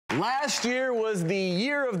Last year was the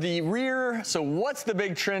year of the rear, so what's the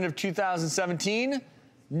big trend of 2017?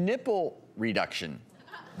 Nipple reduction.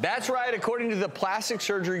 That's right, according to the Plastic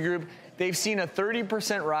Surgery Group, they've seen a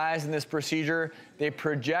 30% rise in this procedure. They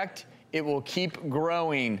project it will keep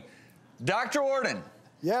growing. Dr. Ordon.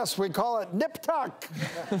 Yes, we call it nip tuck.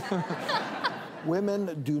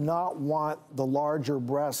 Women do not want the larger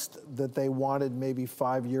breast that they wanted maybe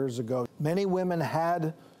 5 years ago. Many women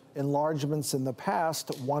had enlargements in the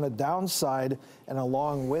past, want a downside, and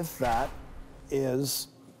along with that is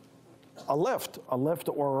a lift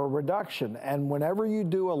or a reduction. And whenever you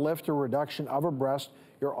do a lift or reduction of a breast,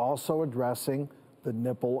 you're also addressing the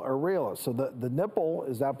nipple areola. So the nipple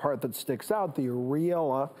is that part that sticks out. The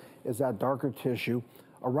areola is that darker tissue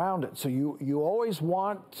around it. So you always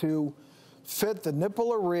want to fit the nipple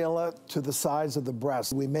areola to the size of the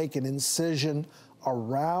breast. We make an incision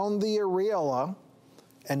around the areola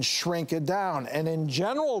and shrink it down. And in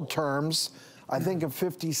general terms, I think a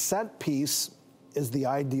 50-cent piece is the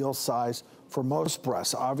ideal size for most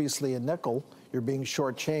breasts. Obviously a nickel, you're being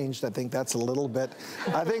shortchanged. I think that's a little bit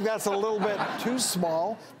too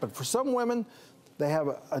small. But for some women, they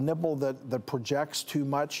have a nipple that projects too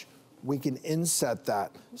much. We can inset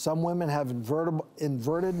that. Some women have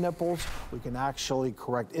inverted nipples. We can actually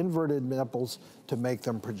correct inverted nipples to make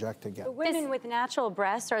them project again. The women with natural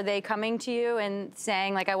breasts, are they coming to you and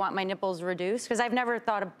saying, like, I want my nipples reduced? Because I've never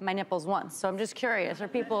thought of my nipples once, so I'm just curious. Are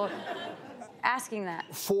people asking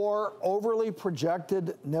that? For overly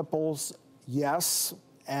projected nipples, yes,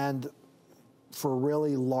 and for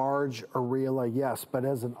really large areola, yes. But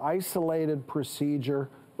as an isolated procedure,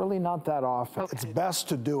 really not that often. Okay. It's best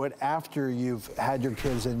to do it after you've had your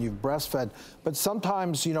kids and you've breastfed. But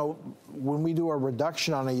sometimes, you know, when we do a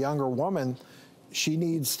reduction on a younger woman, she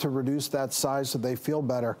needs to reduce that size so they feel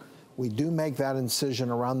better. We do make that incision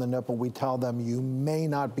around the nipple. We tell them you may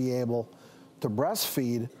not be able to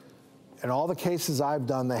breastfeed. In all the cases I've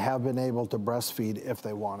done, they have been able to breastfeed if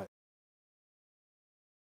they want it.